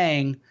is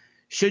saying,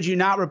 should you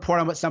not report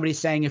on what somebody's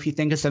saying if you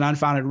think it's an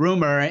unfounded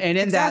rumor? And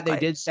in that they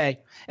did say,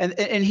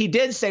 and he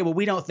did say, well,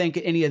 we don't think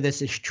any of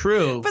this is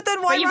true. But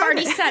then why? But you've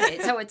already said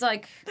it, so it's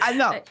like I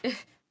know.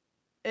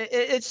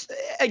 It's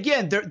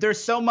again,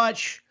 there's so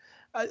much.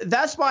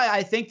 That's why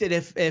I think that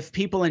if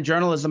people in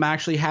journalism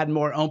actually had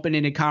more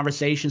open-ended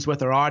conversations with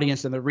their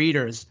audience and the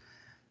readers,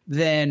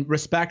 then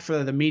respect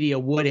for the media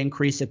would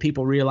increase if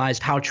people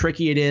realized how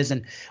tricky it is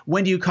and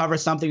when do you cover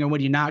something and when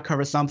do you not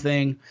cover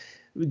something.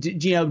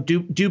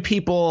 Do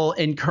people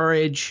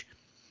encourage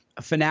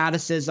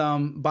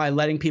fanaticism by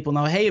letting people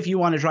know, hey, if you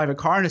want to drive a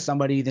car into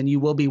somebody, then you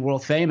will be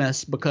world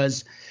famous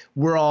because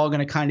we're all going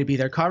to kind of be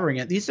there covering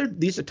it. These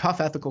are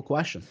tough ethical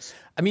questions.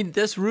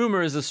 This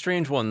rumor is a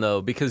strange one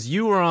though, because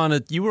you were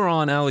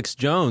on Alex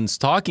Jones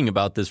talking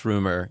about this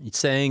rumor,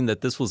 saying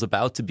that this was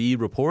about to be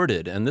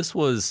reported, and this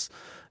was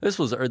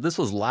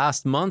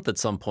last month at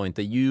some point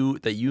that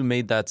you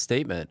made that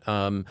statement.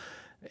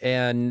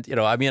 And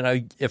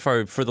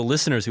for the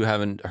listeners who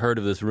haven't heard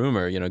of this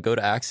rumor, go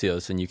to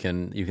Axios and you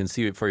can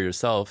see it for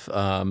yourself.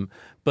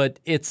 But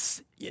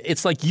it's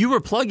like you were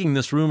plugging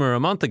this rumor a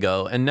month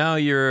ago, and now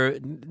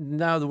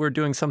that we're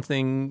doing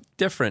something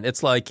different.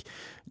 It's like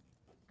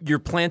you're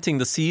planting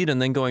the seed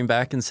and then going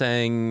back and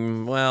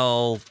saying,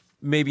 well,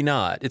 maybe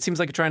not. It seems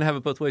like you're trying to have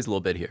it both ways a little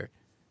bit here.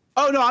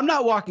 Oh, no, I'm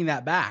not walking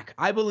that back.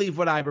 I believe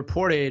what I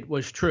reported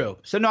was true.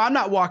 So, no, I'm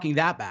not walking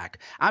that back.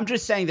 I'm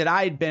just saying that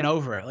I'd been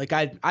over it. Like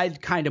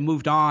I'd kind of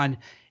moved on,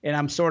 and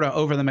I'm sort of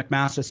over the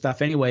McMaster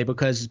stuff anyway,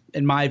 because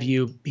in my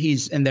view,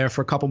 he's in there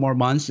for a couple more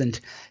months and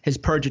his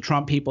purge of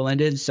Trump people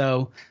ended.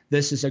 So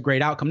this is a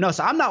great outcome. No,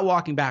 so I'm not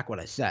walking back what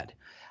I said.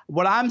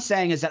 What I'm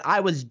saying is that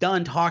I was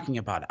done talking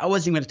about it. I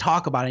wasn't even going to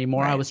talk about it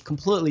anymore. Right. I was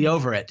completely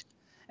over it.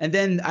 And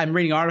then I'm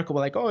reading an article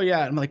like, oh,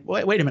 yeah. I'm like,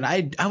 wait a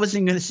minute. I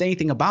wasn't going to say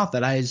anything about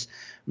that.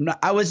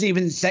 I wasn't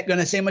even going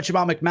to say much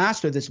about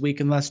McMaster this week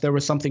unless there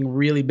was something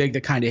really big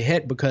that kind of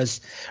hit.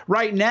 Because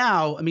right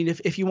now,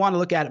 if you want to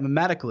look at it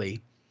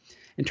mimetically,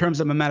 in terms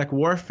of mimetic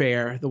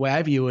warfare, the way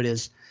I view it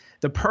is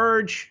the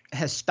purge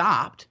has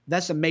stopped.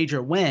 That's a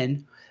major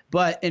win.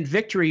 But in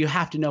victory, you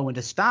have to know when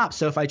to stop.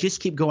 So if I just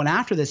keep going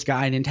after this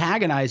guy and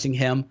antagonizing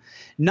him,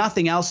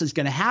 nothing else is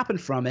going to happen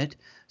from it.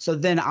 So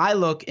then I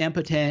look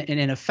impotent and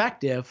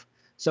ineffective.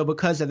 So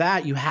because of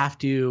that, you have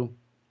to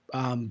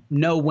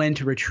know when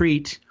to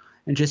retreat.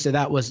 And just say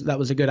that was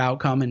a good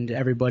outcome and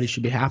everybody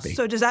should be happy.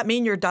 So does that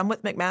mean you're done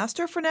with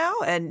McMaster for now?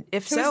 And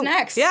if Who's so,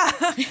 next? Yeah.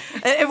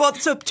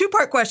 So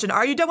two-part question.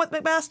 Are you done with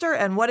McMaster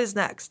and what is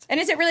next? And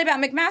is it really about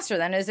McMaster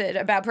then? Is it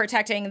about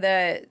protecting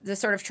the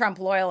sort of Trump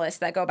loyalists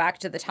that go back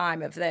to the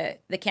time of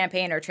the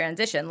campaign or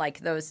transition,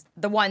 like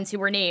the ones who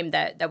were named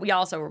that we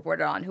also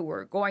reported on who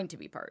were going to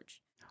be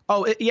purged?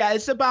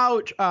 It's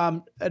about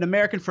an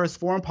American first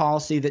foreign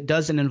policy that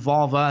doesn't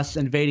involve us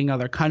invading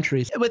other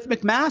countries. With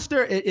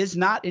McMaster, it is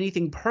not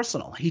anything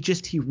personal.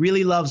 He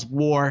really loves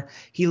war.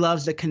 He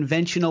loves the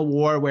conventional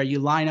war where you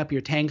line up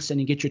your tanks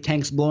and you get your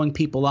tanks blowing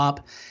people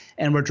up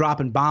and we're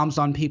dropping bombs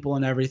on people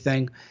and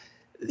everything.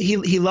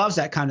 He loves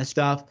that kind of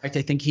stuff. I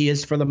think he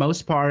is, for the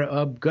most part,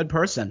 a good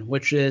person,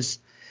 which is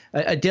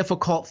a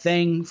difficult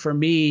thing for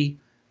me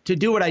to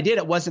do what I did.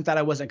 It wasn't that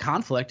I wasn't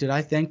conflicted.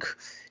 I think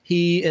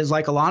he is,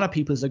 like a lot of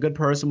people, is a good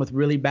person with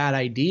really bad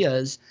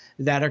ideas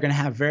that are going to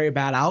have very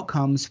bad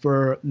outcomes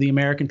for the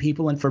American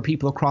people and for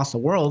people across the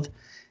world.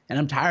 And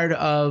I'm tired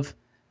of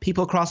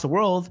people across the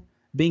world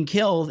being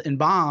killed and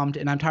bombed,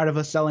 and I'm tired of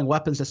us selling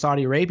weapons to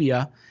Saudi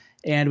Arabia.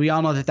 And we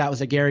all know that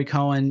was a Gary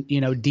Cohen,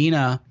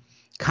 Dina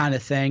kind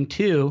of thing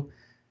too,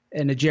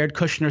 and Jared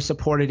Kushner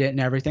supported it and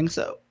everything.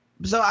 So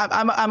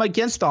I'm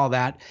against all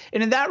that.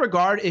 And in that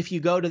regard, if you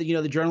go to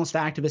the journalist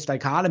activist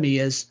dichotomy,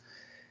 is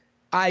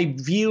I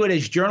view it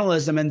as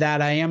journalism in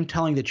that I am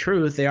telling the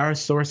truth. They are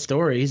source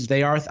stories.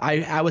 They are.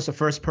 I was the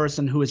first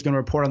person who was going to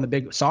report on the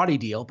big Saudi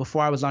deal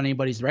before I was on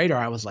anybody's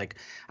radar. I was like,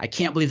 I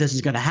can't believe this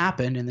is going to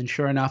happen. And then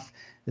sure enough,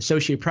 the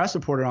Associated Press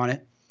reported on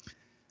it.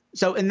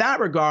 So in that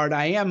regard,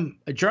 I am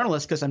a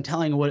journalist because I'm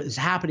telling what is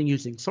happening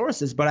using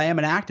sources, but I am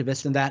an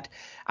activist in that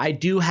I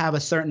do have a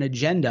certain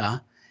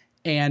agenda,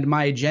 and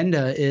my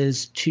agenda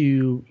is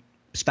to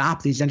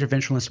stop these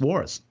interventionist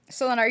wars.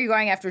 So then are you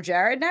going after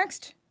Jared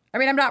next? I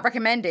mean, I'm not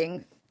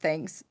recommending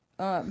things.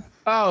 If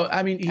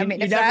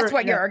that's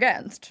what you're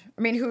against.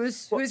 I mean,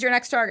 who's your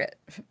next target?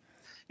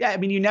 Yeah, I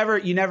mean, you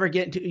never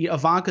get to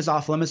Ivanka's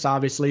off limits,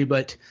 obviously,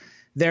 but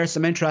there are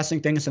some interesting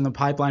things in the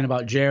pipeline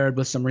about Jared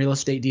with some real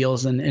estate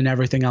deals and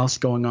everything else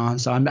going on.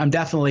 So I'm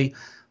definitely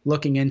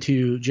looking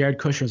into Jared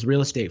Kushner's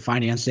real estate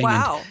financing.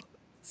 Wow.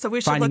 So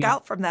we should look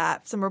out from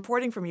that, some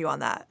reporting from you on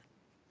that.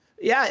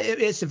 Yeah,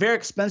 it's very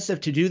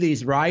expensive to do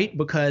these, right?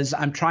 Because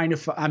I'm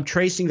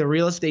tracing the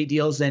real estate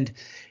deals, and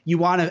you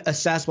want to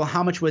assess, well,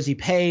 how much was he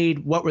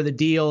paid? What were the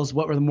deals?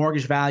 What were the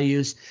mortgage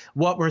values?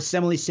 What were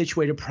similarly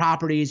situated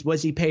properties?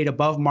 Was he paid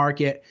above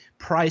market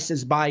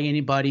prices by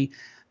anybody?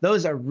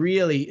 Those are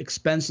really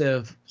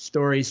expensive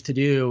stories to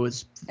do.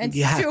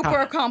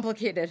 Super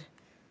complicated.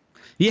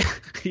 Yeah.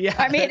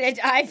 I mean,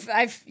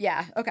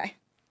 okay.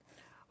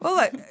 Well,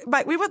 look,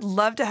 Mike, we would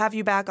love to have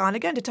you back on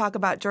again to talk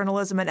about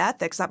journalism and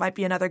ethics. That might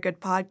be another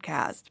good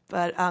podcast.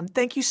 But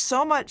thank you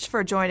so much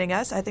for joining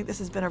us. I think this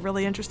has been a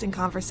really interesting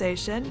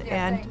conversation.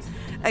 Yeah, and thanks.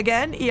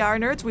 Again, ER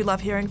Nerds, we love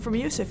hearing from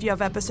you. So if you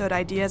have episode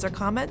ideas or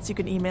comments, you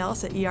can email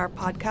us at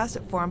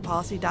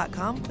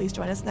erpodcast@foreignpolicy.com. Please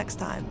join us next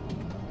time.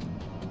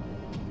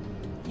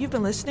 You've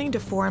been listening to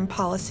Foreign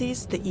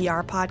Policy's The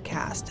ER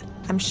Podcast.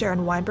 I'm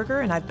Sharon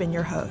Weinberger, and I've been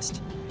your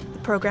host. The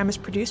program is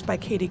produced by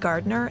Katie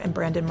Gardner and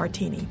Brandon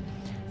Martini.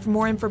 For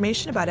more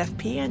information about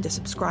FP and to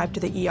subscribe to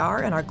the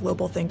ER and our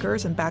Global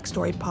Thinkers and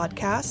Backstory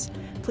podcasts,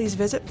 please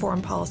visit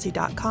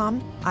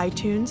foreignpolicy.com,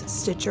 iTunes,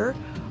 Stitcher,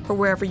 or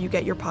wherever you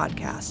get your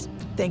podcasts.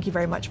 Thank you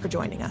very much for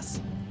joining us.